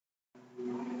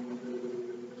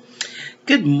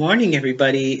Good morning,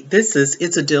 everybody. This is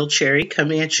It's a Dill Cherry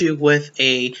coming at you with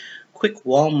a quick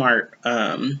Walmart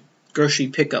grocery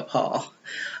pickup haul.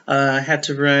 I had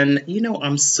to run.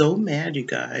 I'm so mad, you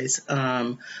guys.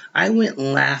 I went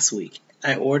last week.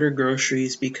 I ordered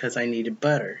groceries because I needed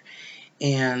butter.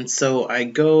 And so I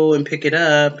go and pick it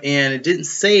up, and it didn't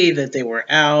say that they were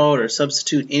out or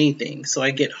substitute anything. So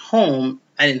I get home,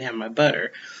 I didn't have my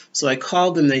butter. So I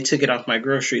called them, they took it off my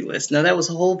grocery list. Now, that was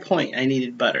the whole point. I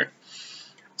needed butter.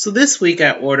 So this week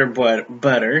I ordered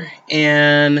butter,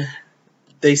 and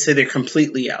they say they're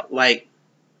completely out, like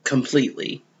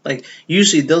completely. Like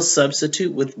usually they'll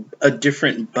substitute with a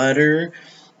different butter,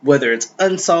 whether it's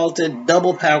unsalted,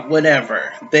 double pack,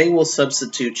 whatever. They will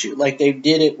substitute you. Like they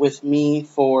did it with me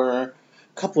for a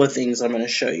couple of things I'm going to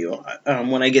show you.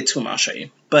 When I get to them, I'll show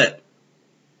you. But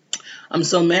I'm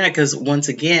so mad because once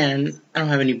again, I don't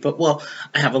have any, well,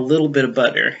 I have a little bit of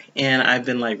butter, and I've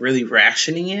been like really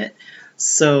rationing it.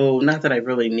 So not that I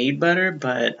really need butter,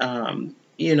 but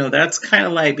that's kind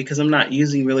of like because I'm not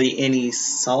using really any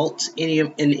salt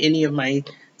in any of my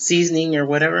seasoning or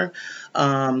whatever.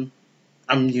 I'm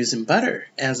using butter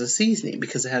as a seasoning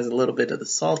because it has a little bit of the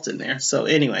salt in there. So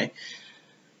anyway,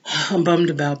 I'm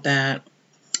bummed about that.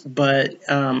 But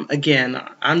again,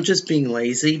 I'm just being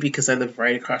lazy because I live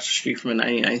right across the street from a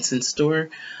 99-cent store.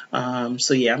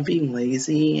 So yeah, I'm being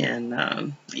lazy,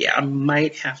 and yeah, I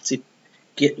might have to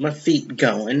get my feet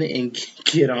going and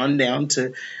get on down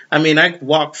to, I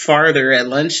walk farther at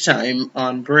lunchtime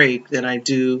on break than I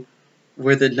do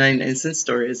where the 99-cent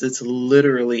store is. It's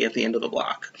literally at the end of the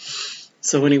block.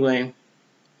 So anyway,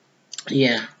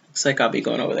 yeah, looks like I'll be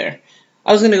going over there.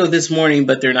 I was going to go this morning,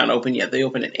 but they're not open yet. They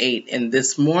open at 8. And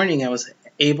this morning I was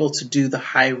able to do the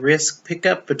high-risk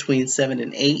pickup between 7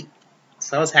 and 8.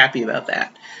 So I was happy about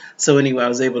that. So anyway, I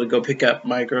was able to go pick up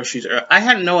my groceries. I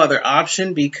had no other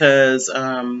option because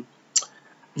all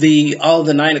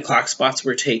the 9 o'clock spots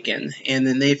were taken. And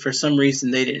then for some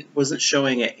reason, wasn't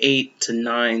showing an 8 to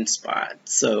 9 spot.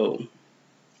 So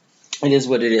it is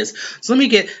what it is. So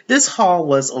this haul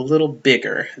was a little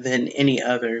bigger than any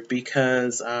other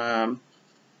because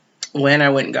when I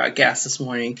went and got gas this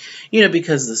morning,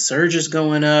 because the surge is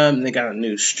going up and they got a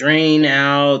new strain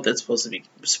out that's supposed to be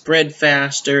spread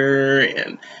faster,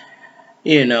 and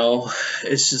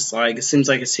it's just like it seems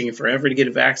like it's taking forever to get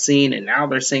a vaccine, and now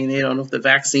they're saying they don't know if the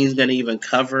vaccine is going to even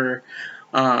cover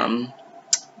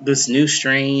this new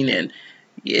strain, and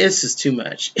yeah, it's just too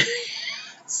much.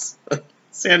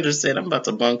 Sandra said, I'm about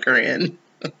to bunker in.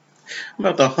 I'm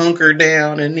about to hunker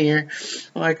down in here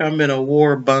like I'm in a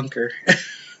war bunker.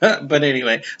 But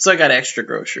anyway, so I got extra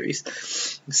groceries.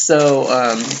 So,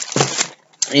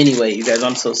 anyway, you guys,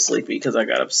 I'm so sleepy because I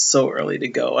got up so early to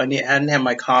go. I hadn't had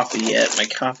my coffee yet. My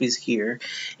coffee's here.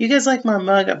 You guys like my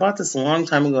mug? I bought this a long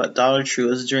time ago at Dollar Tree. It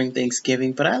was during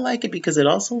Thanksgiving, but I like it because it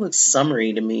also looks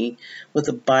summery to me with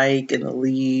the bike and the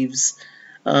leaves.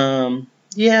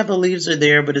 Yeah, the leaves are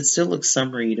there, but it still looks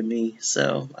summery to me.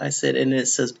 So I said, and it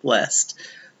says blessed.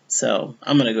 So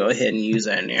I'm going to go ahead and use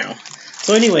that now.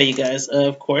 So anyway, you guys,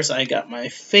 of course, I got my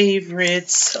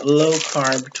favorite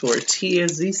low-carb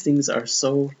tortillas. These things are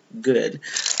so good.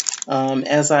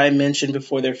 As I mentioned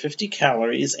before, they're 50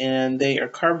 calories, and they are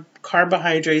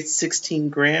carbohydrates 16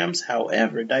 grams.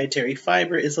 However, dietary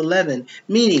fiber is 11,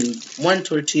 meaning one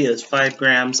tortilla is 5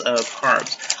 grams of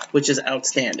carbs, which is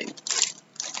outstanding.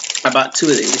 I bought 2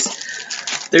 of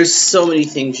these. There's so many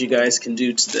things you guys can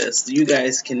do to this. You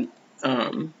guys can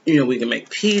we can make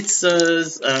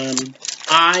pizzas.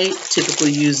 I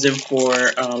typically use them for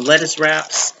lettuce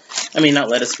wraps. Not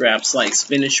lettuce wraps, like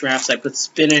spinach wraps. I put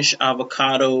spinach,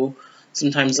 avocado.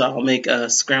 Sometimes I'll make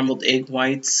scrambled egg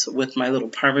whites with my little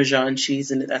Parmesan cheese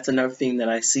in it. That's another thing that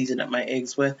I season up my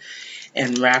eggs with.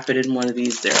 And wrap it in one of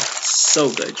these. They're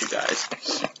so good, you guys.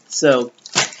 So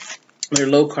they're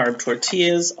low-carb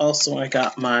tortillas. Also, I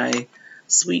got my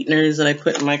sweeteners that I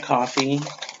put in my coffee.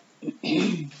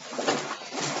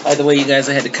 By the way, you guys,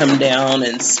 I had to come down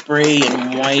and spray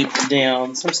and wipe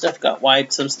down. Some stuff got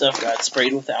wiped, some stuff got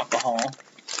sprayed with alcohol.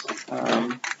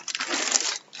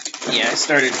 Yeah, I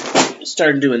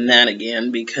started doing that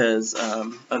again because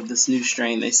of this new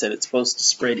strain. They said it's supposed to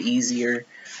spread easier.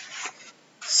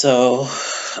 So,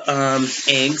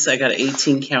 eggs. I got an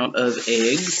 18 count of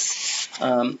eggs.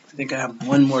 I think I have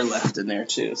one more left in there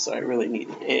too, so I really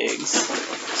needed eggs.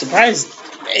 Surprised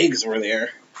eggs were there.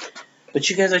 But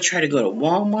you guys, I try to go to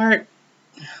Walmart.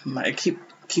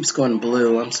 Keeps going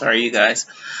blue. I'm sorry, you guys.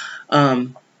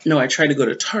 No, I try to go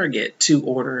to Target to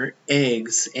order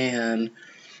eggs, and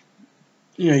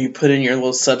you put in your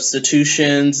little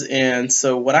substitutions. And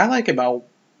so what I like about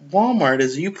Walmart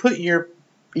is you put your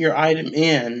item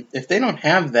in. If they don't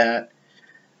have that,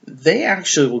 they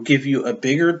actually will give you a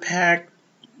bigger pack,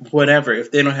 whatever,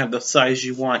 if they don't have the size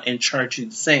you want, and charge you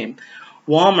the same.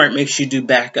 Walmart makes you do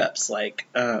backups, like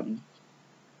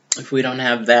if we don't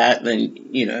have that, then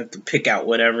you have to pick out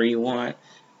whatever you want.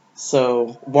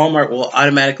 So Walmart will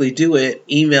automatically do it,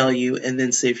 email you, and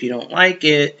then say if you don't like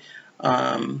it,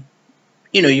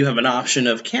 you have an option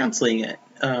of canceling it.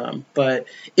 But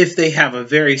if they have a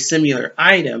very similar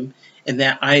item, and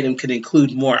that item can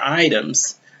include more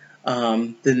items,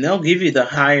 then they'll give you the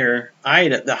higher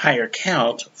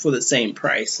count for the same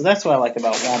price. So that's what I like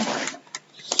about Walmart.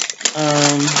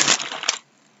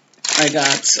 I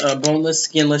got boneless,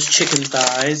 skinless chicken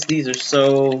thighs. These are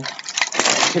so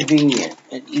convenient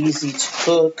and easy to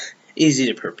cook, easy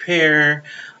to prepare.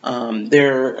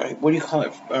 They're, what do you call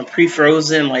it,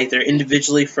 pre-frozen, like they're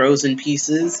individually frozen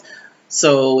pieces.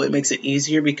 So it makes it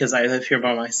easier because I live here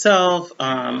by myself.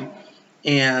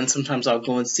 And sometimes I'll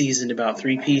go and season about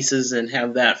 3 pieces and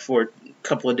have that for a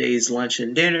couple of days, lunch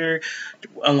and dinner,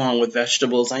 along with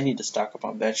vegetables. I need to stock up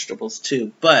on vegetables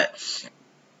too. But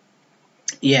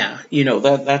yeah,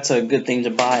 that's a good thing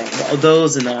to buy.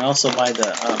 Those, and then I also buy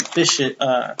the fish,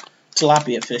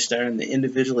 tilapia fish that are in the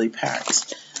individually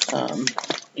packed,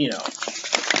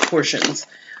 portions.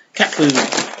 Cat food,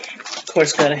 of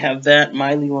course, gotta have that.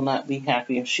 Miley will not be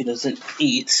happy if she doesn't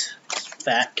eat.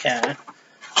 Fat cat.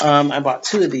 I bought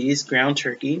 2 of these, ground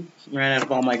turkey. Ran out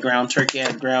of all my ground turkey. I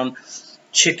had ground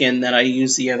chicken that I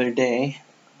used the other day.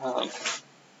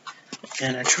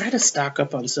 And I try to stock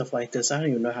up on stuff like this. I don't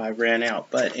even know how I ran out.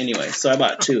 But anyway, so I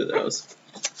bought 2 of those.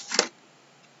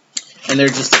 And they're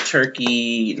just a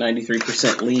turkey,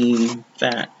 93% lean,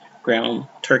 fat, ground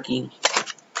turkey.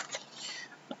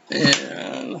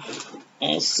 And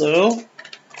also, I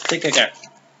think I got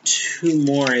 2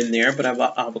 more in there, but I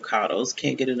bought avocados.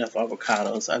 Can't get enough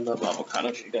avocados. I love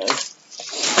avocados, you guys.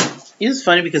 It was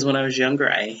funny because when I was younger,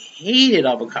 I hated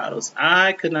avocados.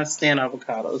 I could not stand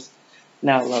avocados.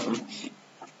 Now I love them.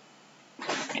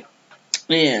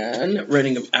 And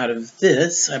running out of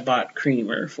this, I bought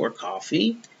creamer for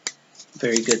coffee.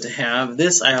 Very good to have.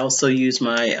 This I also use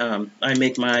my, I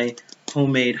make my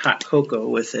homemade hot cocoa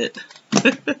with it.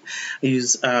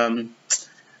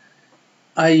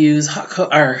 I use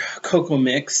cocoa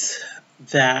mix,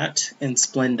 that, and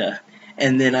Splenda.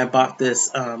 And then I bought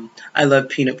this, I love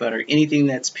peanut butter. Anything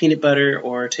that's peanut butter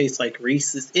or tastes like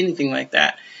Reese's, anything like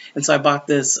that. And so I bought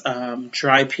this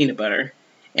dry peanut butter,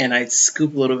 and I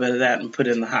scoop a little bit of that and put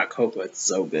it in the hot cocoa. It's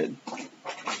so good.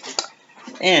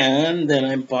 And then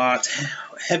I bought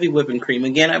heavy whipping cream.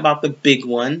 Again, I bought the big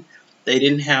one. They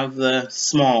didn't have the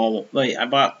small. Like, I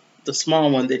bought the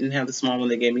small one. They didn't have the small one.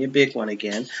 They gave me a big one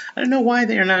again. I don't know why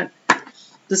they're not.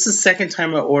 This is the second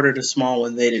time I ordered a small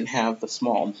one. They didn't have the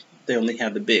small. They only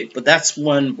have the big. But that's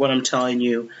what I'm telling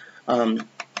you.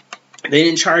 They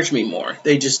didn't charge me more.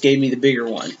 They just gave me the bigger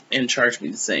one and charged me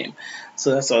the same.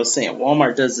 So that's what I was saying.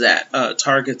 Walmart does that.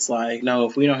 Target's like, no,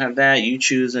 if we don't have that, you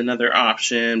choose another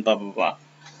option, blah, blah, blah.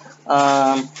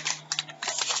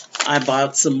 I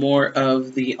bought some more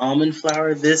of the almond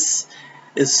flour. This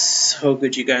is so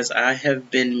good, you guys. I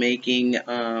have been making,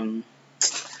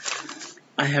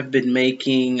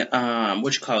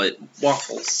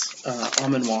 waffles,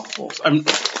 almond waffles.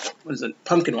 What is it?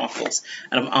 Pumpkin waffles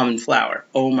out of almond flour.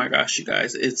 Oh my gosh, you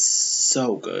guys. It's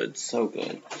so good. So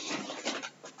good.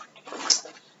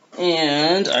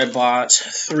 And I bought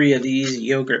 3 of these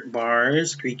yogurt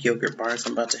bars, Greek yogurt bars.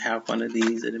 I'm about to have one of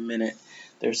these in a minute.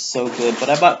 They're so good. But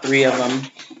I bought 3 of them.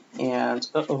 And,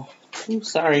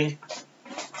 sorry.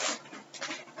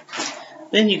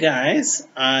 Then, you guys,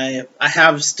 I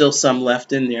have still some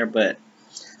left in there, but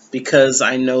because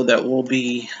I know that we'll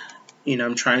be,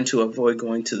 I'm trying to avoid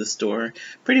going to the store.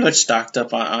 Pretty much stocked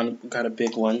up on got a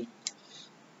big one,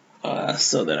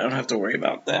 so that I don't have to worry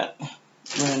about that.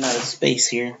 Running out of space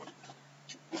here.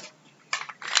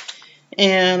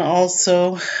 And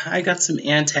also, I got some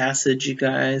antacids, you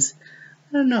guys.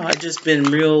 I don't know, I've just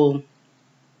been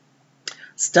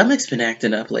stomach's been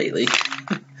acting up lately.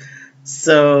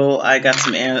 So I got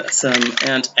some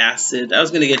antacid. I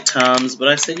was going to get Tums, but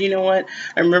I said, you know what?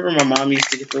 I remember my mom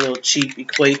used to get the little cheap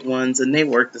Equate ones, and they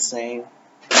work the same.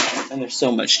 And they're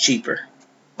so much cheaper.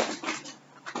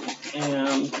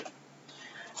 And,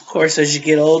 of course, as you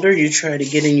get older, you try to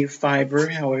get in your fiber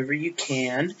however you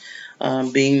can.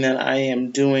 Being that I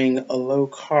am doing a low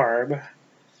carb.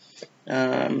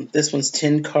 This one's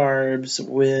 10 carbs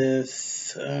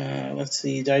with,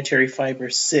 dietary fiber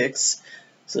 6.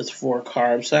 So it's 4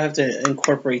 carbs. So I have to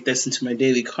incorporate this into my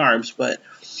daily carbs, but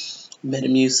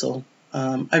Metamucil.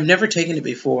 I've never taken it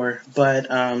before, but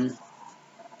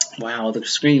wow, the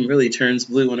screen really turns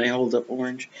blue when I hold up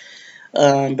orange.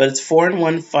 But it's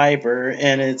 4-in-1 fiber,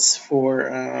 and it's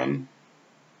for,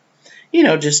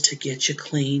 just to get you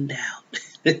cleaned out.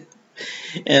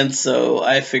 And so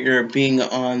I figure being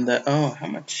on the, how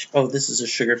much? Oh, this is a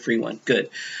sugar-free one. Good.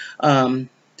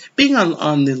 Being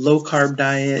on the low-carb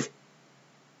diet,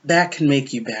 that can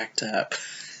make you backed up.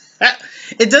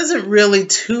 It doesn't really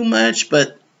too much,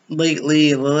 but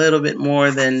lately a little bit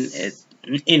more than it.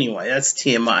 Anyway, that's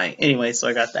TMI. Anyway, so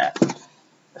I got that.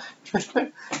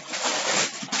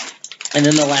 And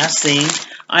then the last thing,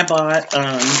 I bought,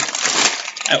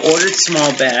 I ordered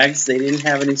small bags. They didn't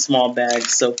have any small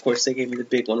bags, so of course they gave me the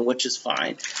big one, which is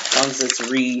fine. As long as it's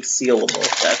resealable,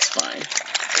 that's fine.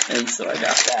 And so I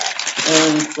got that.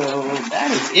 And so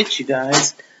that is it, you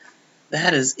guys.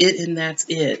 That is it, and that's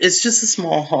it. It's just a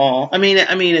small haul. I mean,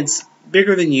 it's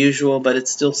bigger than usual, but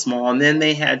it's still small. And then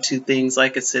they had 2 things.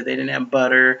 Like I said, they didn't have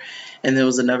butter, and there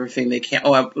was another thing they can't.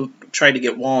 Oh, I tried to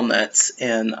get walnuts,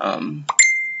 and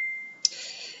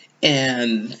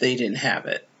they didn't have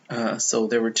it. So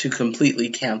there were 2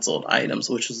 completely canceled items,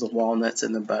 which was the walnuts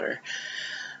and the butter.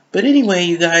 But anyway,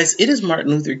 you guys, it is Martin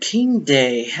Luther King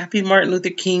Day. Happy Martin Luther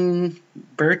King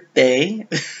birthday.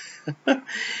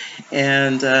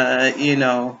 And,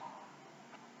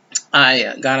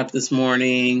 I got up this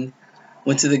morning,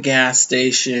 went to the gas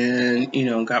station,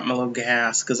 got my little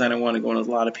gas because I didn't want to go in with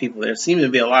a lot of people. There seemed to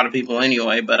be a lot of people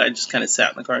anyway, but I just kind of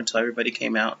sat in the car until everybody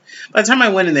came out. By the time I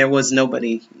went in, there was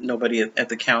nobody at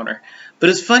the counter. But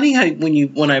it's funny how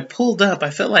when I pulled up, I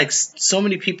felt like so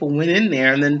many people went in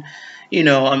there, and then,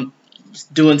 I'm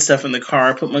doing stuff in the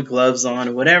car, put my gloves on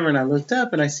or whatever, and I looked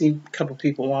up and I see a couple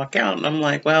people walk out, and I'm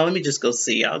like, well, let me just go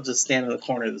see. I'll just stand in the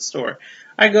corner of the store.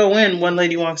 I go in, one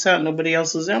lady walks out, nobody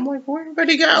else was there. I'm like, where'd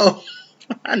everybody go?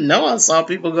 I know I saw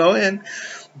people go in,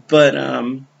 but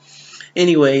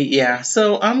anyway, yeah.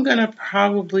 So I'm gonna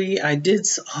probably, I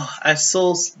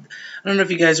sold. I don't know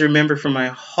if you guys remember from my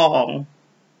haul.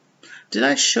 Did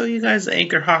I show you guys the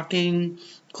anchor hawking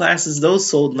classes? Those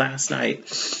sold last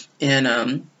night, and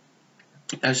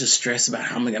I was just stressed about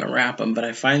how I'm going to wrap them, but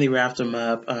I finally wrapped them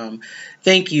up.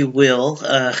 Thank you, Will.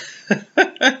 I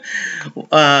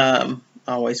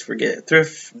always forget.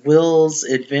 Will's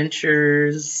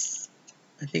Adventures.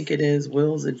 I think it is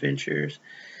Will's Adventures.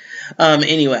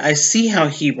 Anyway, I see how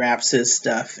he wraps his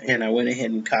stuff, and I went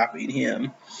ahead and copied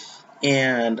him.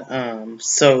 And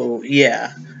so,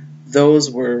 yeah,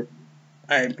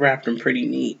 I wrapped them pretty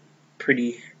neat,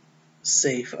 pretty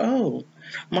safe. Oh,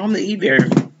 Mom the E-Bear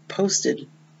posted.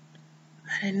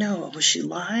 I didn't know. Was she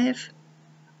live?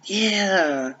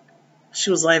 Yeah.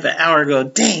 She was live an hour ago.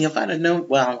 Dang, if I'd have known.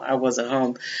 Well, I wasn't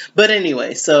home. But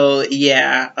anyway, so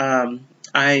yeah,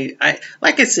 I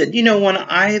like I said, when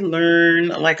I learn,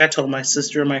 like I told my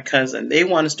sister and my cousin, they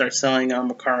want to start selling on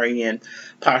Mercari and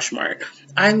Poshmark.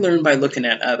 I learned by looking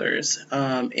at others.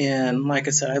 And like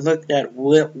I said, I looked at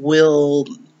Will,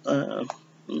 let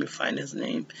me find his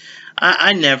name.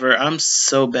 I'm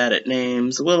so bad at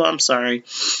names. Will, I'm sorry.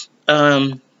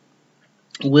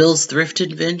 Will's Thrift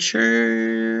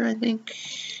Adventure, I think.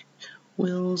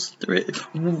 Will's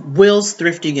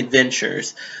Thrifting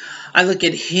Adventures. I look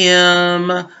at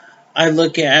him. I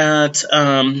look at,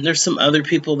 there's some other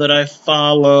people that I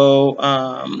follow.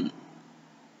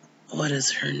 What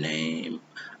is her name?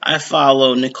 I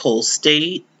follow Nicole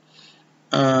State.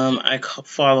 I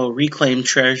follow Reclaim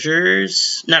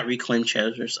Treasures. Not Reclaim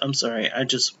Treasures. I'm sorry. I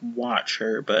just watch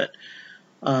her, but,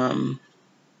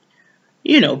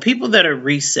 people that are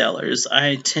resellers,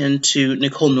 I tend to,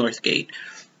 Nicole Northgate.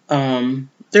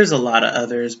 There's a lot of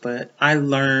others, but I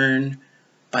learn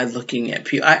by looking at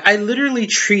people. I literally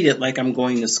treat it like I'm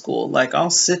going to school. Like, I'll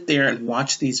sit there and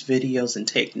watch these videos and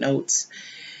take notes,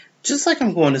 just like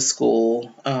I'm going to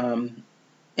school.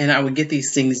 And I would get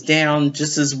these things down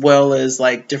just as well as,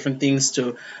 like, different things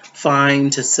to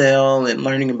find, to sell, and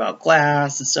learning about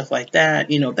glass and stuff like that.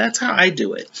 That's how I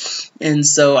do it. And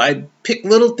so I pick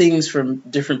little things from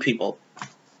different people.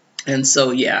 And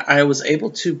so, yeah, I was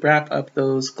able to wrap up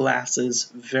those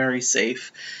glasses very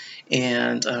safe.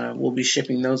 And we'll be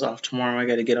shipping those off tomorrow. I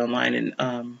got to get online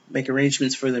and make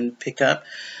arrangements for them to pick up.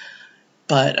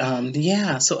 But,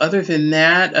 yeah, so other than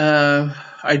that,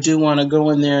 I do want to go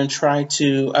in there and try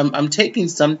to, I'm taking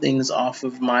some things off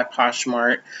of my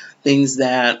Poshmark, things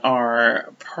that are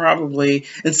probably,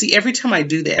 and see, every time I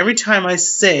do that, every time I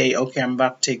say, okay, I'm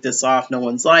about to take this off, no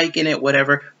one's liking it,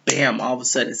 whatever, bam, all of a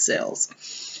sudden it sells.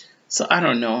 So I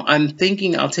don't know. I'm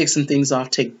thinking I'll take some things off,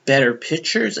 take better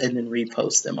pictures, and then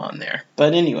repost them on there.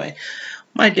 But anyway,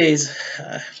 my days,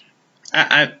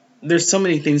 there's so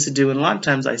many things to do, and a lot of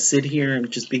times I sit here and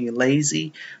just being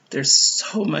lazy. There's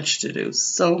so much to do,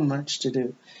 so much to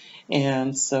do.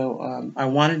 And so I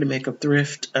wanted to make a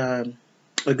thrift, a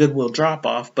Goodwill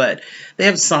drop-off, but they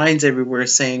have signs everywhere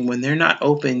saying when they're not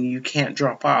open, you can't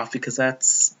drop off because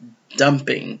that's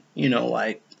dumping,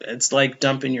 like it's like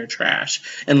dumping your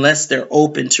trash unless they're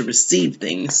open to receive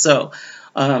things. So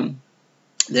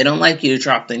they don't like you to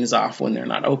drop things off when they're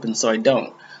not open, so I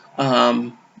don't.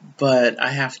 But I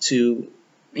have to,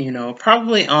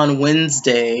 probably on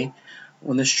Wednesday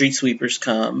when the street sweepers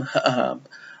come,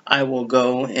 I will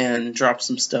go and drop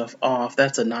some stuff off.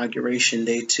 That's inauguration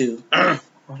day too.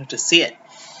 Wanted to see it.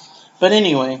 But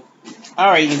anyway,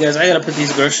 alright you guys, I gotta put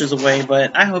these groceries away,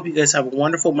 but I hope you guys have a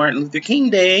wonderful Martin Luther King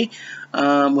Day.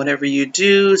 Whatever you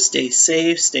do, stay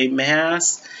safe, stay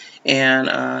masked,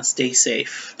 and stay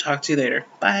safe. Talk to you later.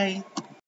 Bye.